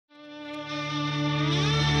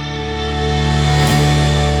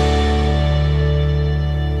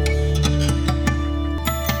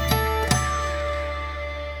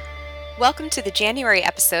Welcome to the January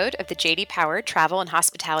episode of the JD Power Travel and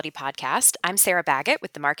Hospitality Podcast. I'm Sarah Baggett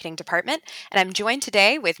with the Marketing Department, and I'm joined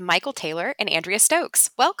today with Michael Taylor and Andrea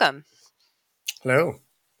Stokes. Welcome. Hello.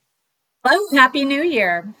 Hello, Happy New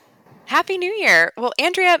Year. Happy New Year. Well,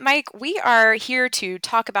 Andrea, Mike, we are here to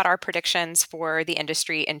talk about our predictions for the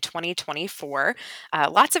industry in 2024.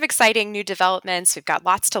 Lots of exciting new developments. We've got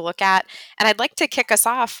lots to look at. And I'd like to kick us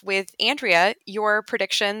off with Andrea, your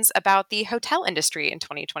predictions about the hotel industry in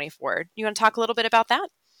 2024. You want to talk a little bit about that?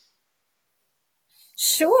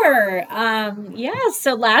 Sure.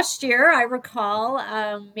 So last year, I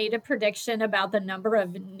recall, made a prediction about the number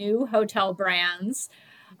of new hotel brands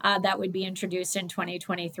that would be introduced in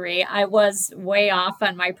 2023. I was way off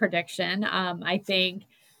on my prediction. I think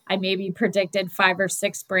I maybe predicted 5 or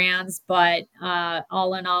 6 brands, but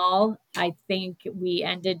all in all, I think we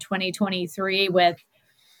ended 2023 with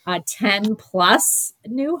 10 plus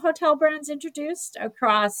new hotel brands introduced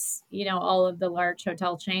across, all of the large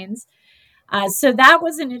hotel chains. So that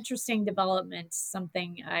was an interesting development,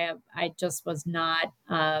 something I just was not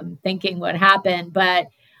thinking would happen. But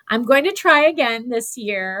I'm going to try again this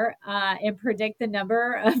year and predict the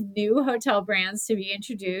number of new hotel brands to be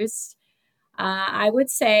introduced. I would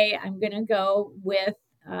say I'm going to go with,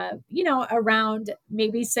 around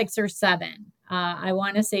maybe 6 or 7. I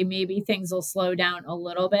want to say maybe things will slow down a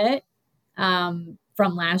little bit from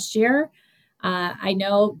last year. I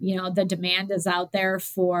know, the demand is out there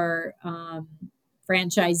for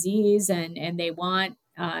franchisees and they want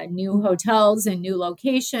new hotels and new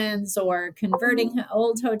locations or converting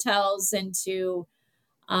old hotels into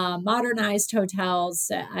modernized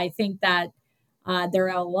hotels. I think that there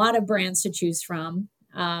are a lot of brands to choose from.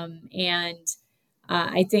 And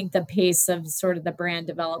I think the pace of sort of the brand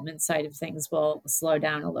development side of things will slow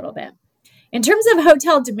down a little bit. In terms of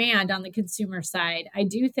hotel demand on the consumer side, I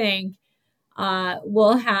do think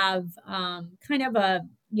we'll have kind of a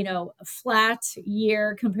flat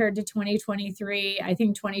year compared to 2023. I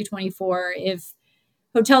think 2024, if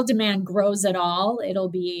hotel demand grows at all, it'll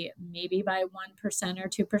be maybe by 1% or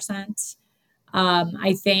 2%.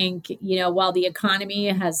 I think, while the economy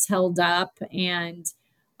has held up and,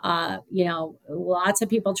 lots of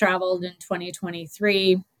people traveled in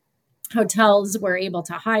 2023, hotels were able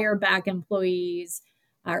to hire back employees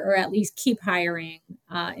or at least keep hiring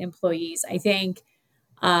employees. I think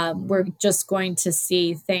we're just going to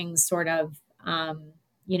see things sort of,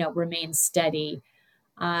 remain steady.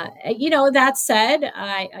 That said,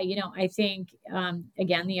 I think,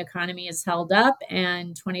 again, the economy is held up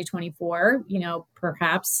and 2024,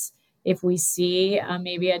 perhaps if we see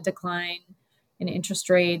maybe a decline in interest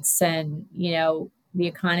rates and, the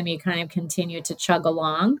economy kind of continue to chug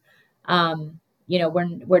along,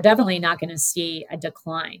 we're definitely not going to see a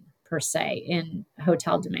decline per se in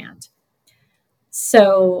hotel demand.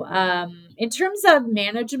 So, in terms of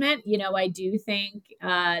management, I do think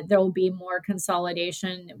there will be more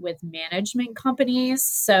consolidation with management companies.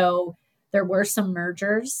 So, there were some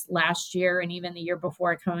mergers last year and even the year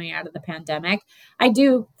before coming out of the pandemic. I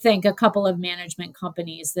do think a couple of management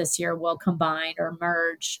companies this year will combine or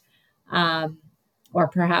merge, or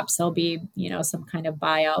perhaps there'll be, some kind of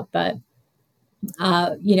buyout. But,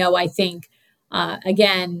 I think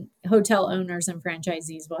again, hotel owners and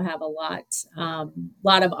franchisees will have a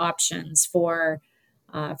lot of options for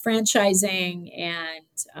franchising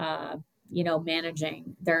and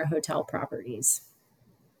managing their hotel properties.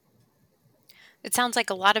 It sounds like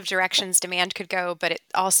a lot of directions demand could go, but it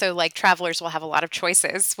also like travelers will have a lot of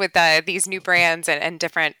choices with these new brands and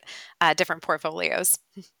different portfolios.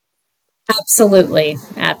 Absolutely.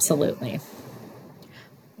 Absolutely.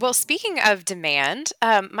 Well, speaking of demand,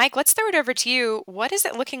 Mike, let's throw it over to you. What is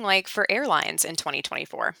it looking like for airlines in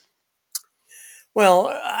 2024? Well,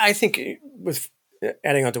 I think with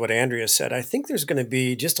adding on to what Andrea said, I think there's going to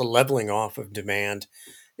be just a leveling off of demand,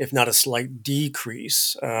 if not a slight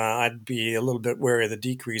decrease. I'd be a little bit wary of the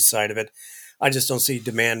decrease side of it. I just don't see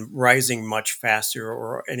demand rising much faster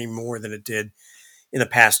or any more than it did in the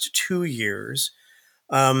past 2 years.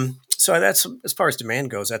 So that's as far as demand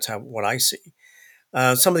goes. That's what I see.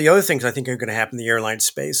 Some of the other things I think are going to happen in the airline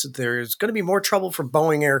space, there's going to be more trouble for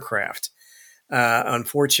Boeing aircraft,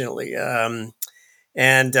 unfortunately.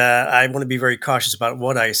 And I want to be very cautious about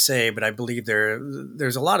what I say, but I believe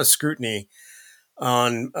there's a lot of scrutiny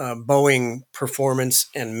on Boeing performance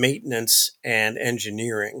and maintenance and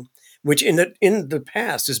engineering, which in the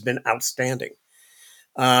past has been outstanding.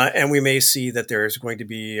 And we may see that there's going to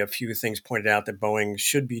be a few things pointed out that Boeing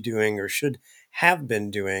should be doing or should have been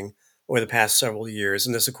doing over the past several years.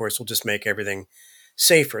 And this, of course, will just make everything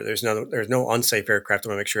safer. There's no unsafe aircraft. I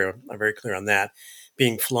want to make sure I'm very clear on that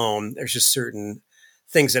being flown. There's just certain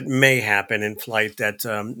things that may happen in flight that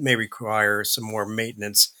may require some more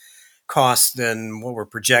maintenance costs than what were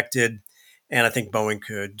projected. And I think Boeing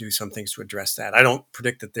could do some things to address that. I don't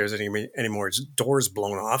predict that there's any more doors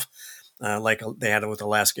blown off like they had with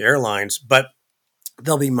Alaska Airlines, but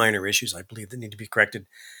there'll be minor issues, I believe, that need to be corrected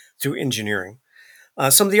through engineering.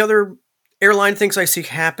 Some of the other airline things I see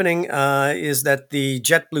happening is that the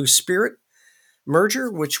JetBlue Spirit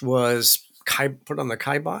merger, which was put on the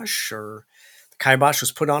kibosh, or the kibosh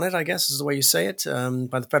was put on it, I guess is the way you say it,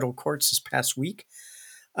 by the federal courts this past week.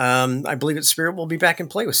 I believe that Spirit will be back in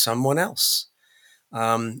play with someone else.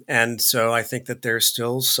 And so I think that there's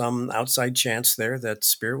still some outside chance there that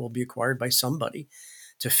Spirit will be acquired by somebody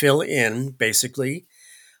to fill in basically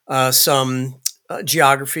some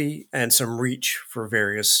geography and some reach for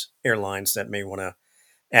various airlines that may want to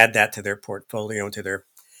add that to their portfolio and to their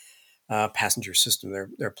passenger system,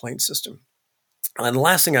 their plane system. And the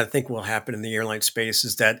last thing I think will happen in the airline space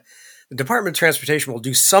is that the Department of Transportation will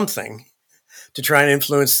do something to try and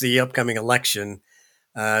influence the upcoming election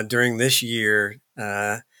during this year.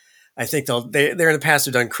 I think they're in the past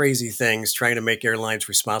have done crazy things trying to make airlines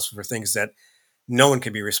responsible for things that no one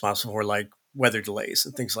can be responsible for, like weather delays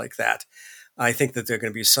and things like that. I think that there are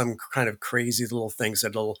going to be some kind of crazy little things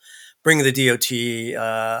that'll bring the DOT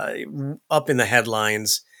up in the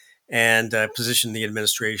headlines and position the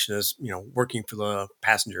administration as working for the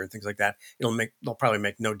passenger and things like that. They'll probably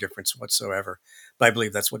make no difference whatsoever. But I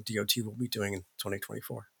believe that's what DOT will be doing in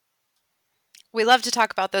 2024. We love to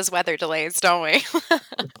talk about those weather delays, don't we?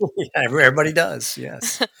 Yeah, everybody does.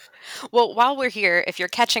 Yes. Well, while we're here, if you're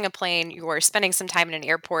catching a plane, you're spending some time in an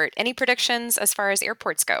airport, any predictions as far as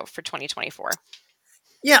airports go for 2024?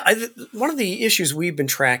 Yeah, one of the issues we've been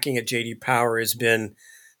tracking at JD Power has been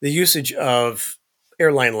the usage of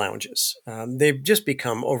airline lounges. They've just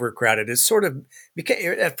become overcrowded. It's sort of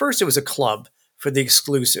became, at first it was a club for the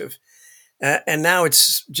exclusive, and now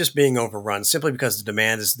it's just being overrun simply because the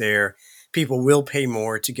demand is there. People will pay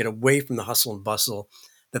more to get away from the hustle and bustle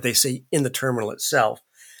that they see in the terminal itself.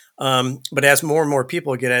 But as more and more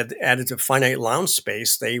people get added to finite lounge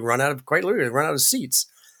space, they quite literally run out of seats.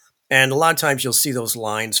 And a lot of times you'll see those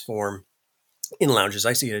lines form in lounges.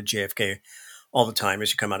 I see it at JFK all the time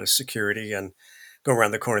as you come out of security and go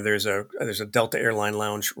around the corner. There's a Delta airline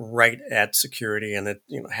lounge right at security, and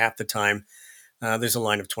half the time there's a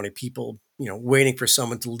line of 20 people, waiting for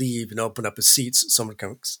someone to leave and open up a seat so someone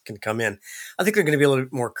can come in. I think they're going to be a little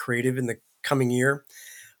bit more creative in the coming year.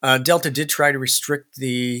 Delta did try to restrict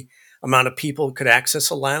the amount of people who could access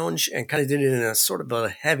a lounge and kind of did it in a sort of a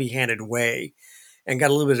heavy-handed way and got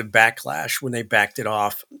a little bit of backlash when they backed it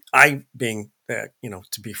off. I, being,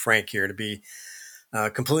 to be frank here, to be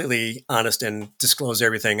completely honest and disclose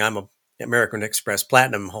everything, I'm a American Express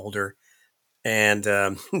Platinum holder, and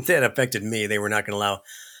that affected me. They were not going to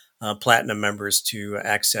allow Platinum members to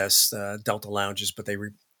access Delta lounges, but they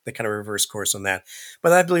kind of reversed course on that.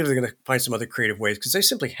 But I believe they're going to find some other creative ways because they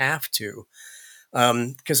simply have to,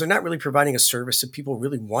 because they're not really providing a service that people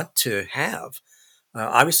really want to have.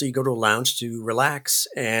 Obviously, you go to a lounge to relax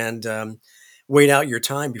and wait out your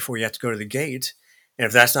time before you have to go to the gate. And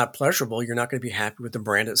if that's not pleasurable, you're not going to be happy with the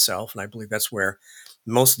brand itself. And I believe that's where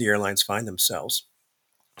most of the airlines find themselves.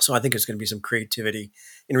 So I think there's going to be some creativity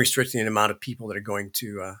in restricting the amount of people that are going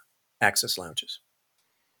to access lounges.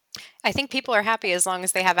 I think people are happy as long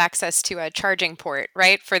as they have access to a charging port,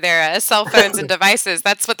 right? For their cell phones and devices.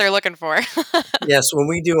 That's what they're looking for. Yes, when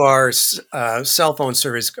we do our cell phone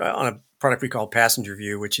service on a product we call Passenger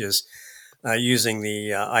View, which is using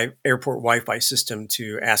the airport Wi-Fi system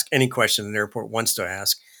to ask any question an airport wants to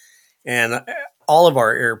ask. And all of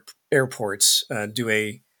our airports do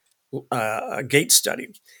a gate study.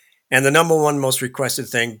 And the number one most requested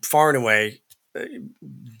thing, far and away,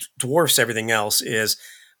 dwarfs everything else, is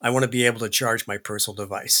I want to be able to charge my personal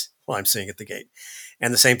device while I'm sitting at the gate.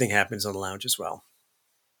 And the same thing happens on the lounge as well.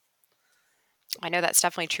 I know that's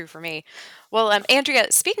definitely true for me. Well, Andrea,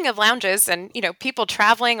 speaking of lounges and, people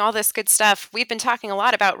traveling, all this good stuff, we've been talking a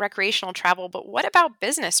lot about recreational travel, but what about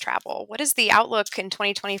business travel? What is the outlook in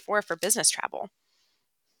 2024 for business travel?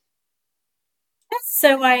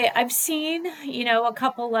 So I've seen, a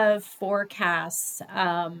couple of forecasts,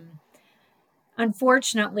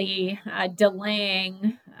 unfortunately,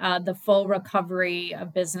 delaying the full recovery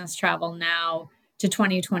of business travel now to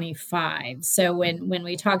 2025. So when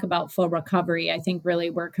we talk about full recovery, I think really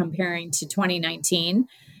we're comparing to 2019.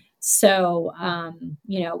 So,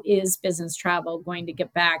 is business travel going to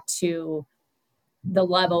get back to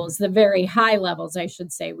the very high levels, I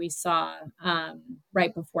should say, we saw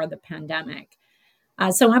right before the pandemic?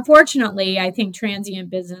 So unfortunately, I think transient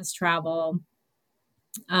business travel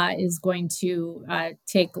is going to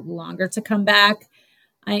take longer to come back.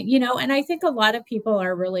 And I think a lot of people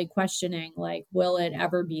are really questioning, like, will it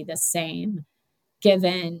ever be the same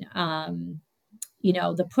given,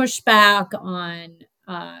 the pushback on,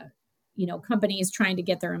 companies trying to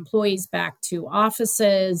get their employees back to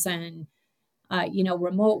offices and,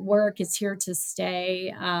 remote work is here to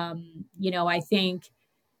stay. I think,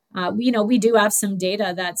 we do have some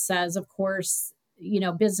data that says, of course,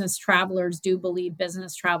 business travelers do believe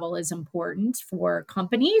business travel is important for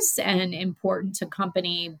companies and important to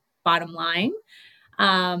company bottom line,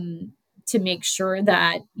 um, to make sure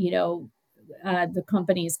that, the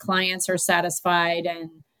company's clients are satisfied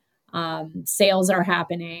and sales are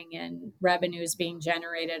happening and revenues being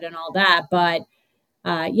generated and all that. But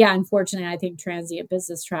yeah, unfortunately, I think transient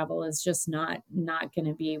business travel is just not going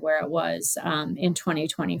to be where it was in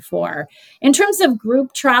 2024. In terms of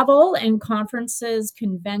group travel and conferences,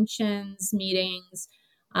 conventions, meetings,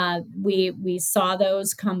 we saw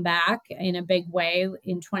those come back in a big way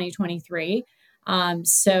in 2023.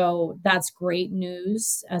 So that's great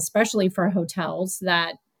news, especially for hotels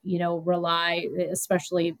that rely,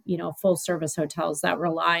 especially full service hotels that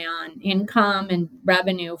rely on income and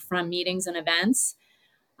revenue from meetings and events.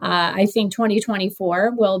 I think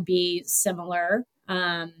 2024 will be similar.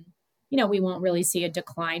 We won't really see a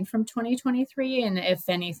decline from 2023, and if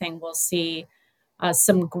anything, we'll see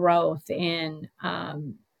some growth in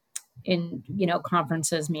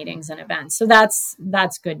conferences, meetings, and events. So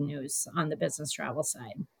that's good news on the business travel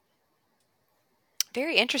side.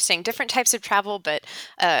 Very interesting. Different types of travel, but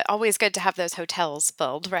always good to have those hotels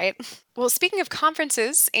filled, right? Well, speaking of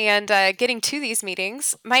conferences and getting to these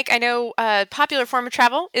meetings, Mike, I know a popular form of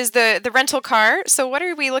travel is the rental car. So, what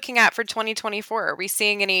are we looking at for 2024? Are we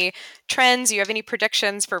seeing any trends? Do you have any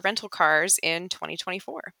predictions for rental cars in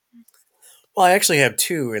 2024? Well, I actually have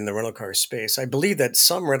two in the rental car space. I believe that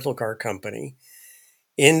some rental car company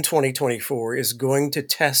in 2024 is going to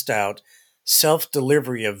test out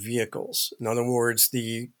self-delivery of vehicles. In other words,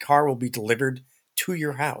 the car will be delivered to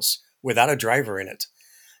your house without a driver in it.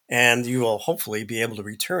 And you will hopefully be able to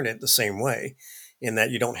return it the same way, in that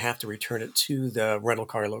you don't have to return it to the rental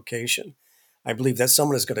car location. I believe that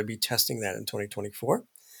someone is going to be testing that in 2024.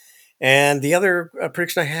 And the other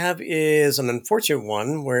prediction I have is an unfortunate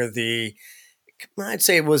one where I'd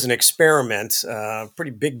say it was an experiment,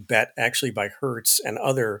 pretty big bet actually by Hertz and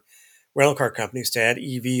other rental car companies to add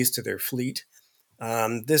EVs to their fleet.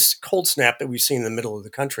 This cold snap that we've seen in the middle of the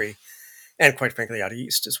country, and quite frankly out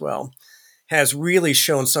east as well, has really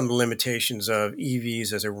shown some limitations of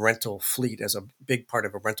EVs as a rental fleet, as a big part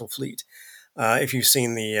of a rental fleet. If you've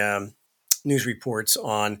seen the news reports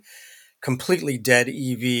on completely dead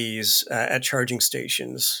EVs at charging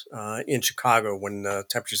stations in Chicago when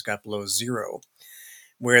temperatures got below zero,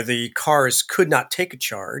 where the cars could not take a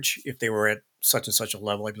charge if they were at such and such a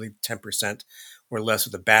level, I believe 10% or less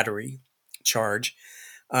of the battery charge.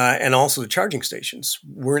 And also the charging stations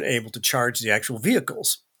weren't able to charge the actual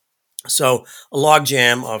vehicles. So a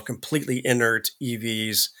logjam of completely inert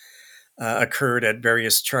EVs occurred at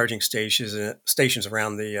various charging stations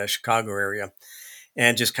around the Chicago area,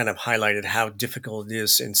 and just kind of highlighted how difficult it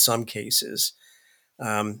is in some cases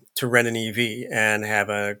to rent an EV and have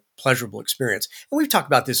a pleasurable experience. And we've talked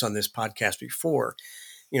about this on this podcast before.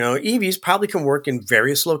 EVs probably can work in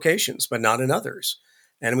various locations, but not in others.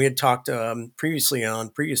 And we had talked previously on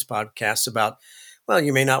previous podcasts about, well,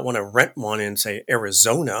 you may not want to rent one in, say,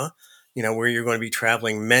 Arizona, where you're going to be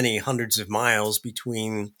traveling many hundreds of miles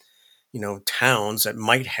between, towns that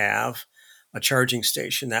might have a charging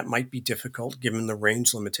station. That might be difficult given the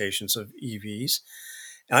range limitations of EVs.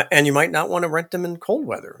 And you might not want to rent them in cold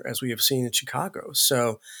weather, as we have seen in Chicago.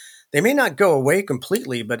 So they may not go away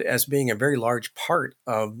completely, but as being a very large part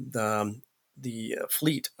of the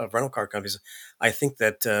fleet of rental car companies, I think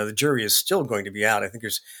that the jury is still going to be out. I think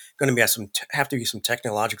there's going to be have to be some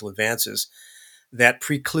technological advances that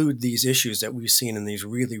preclude these issues that we've seen in these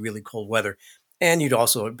really, really cold weather. And you'd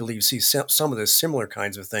also, I believe, see some of the similar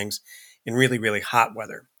kinds of things in really, really hot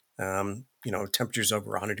weather, temperatures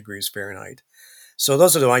over 100 degrees Fahrenheit. So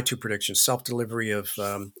those are my two predictions: self-delivery of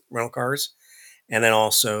rental cars, and then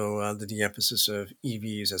also the de-emphasis of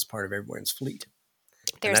EVs as part of everyone's fleet.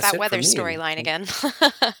 And There's that's that it for weather me. storyline again.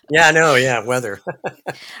 Yeah, I know. Yeah, weather.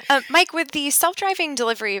 Mike, with the self-driving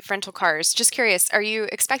delivery of rental cars, just curious, are you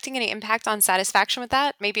expecting any impact on satisfaction with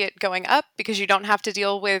that? Maybe it going up because you don't have to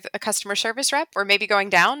deal with a customer service rep, or maybe going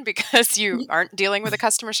down because you aren't dealing with a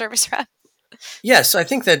customer service rep? Yes, I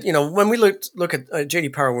think that when we look at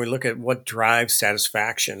JD Power, when we look at what drives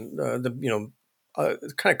satisfaction, the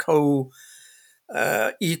kind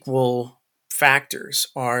of equal factors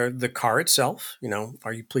are the car itself.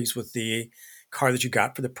 Are you pleased with the car that you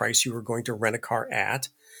got for the price you were going to rent a car at?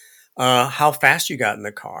 How fast you got in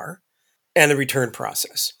the car, and the return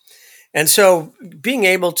process. And so being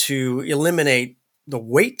able to eliminate the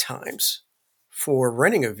wait times for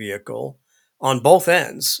renting a vehicle on both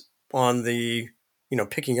ends, on the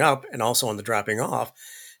picking up and also on the dropping off,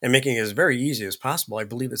 and making it as very easy as possible, I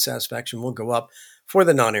believe that satisfaction will go up for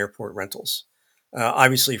the non-airport rentals.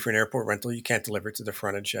 Obviously, for an airport rental, you can't deliver it to the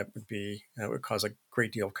frontage. That would cause a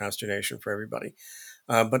great deal of consternation for everybody.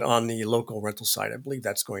 But on the local rental side, I believe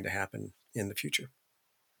that's going to happen in the future.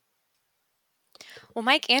 Well,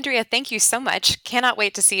 Mike, Andrea, thank you so much. Cannot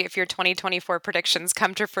wait to see if your 2024 predictions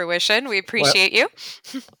come to fruition. We Well, appreciate you.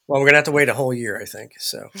 we're going to have to wait a whole year, I think.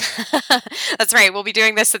 So That's right. We'll be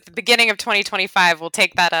doing this at the beginning of 2025. We'll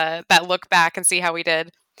take that look back and see how we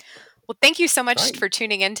did. Well, thank you so much fine. for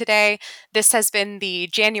tuning in today. This has been the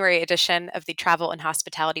January edition of the Travel and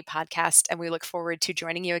Hospitality Podcast, and we look forward to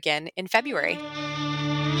joining you again in February.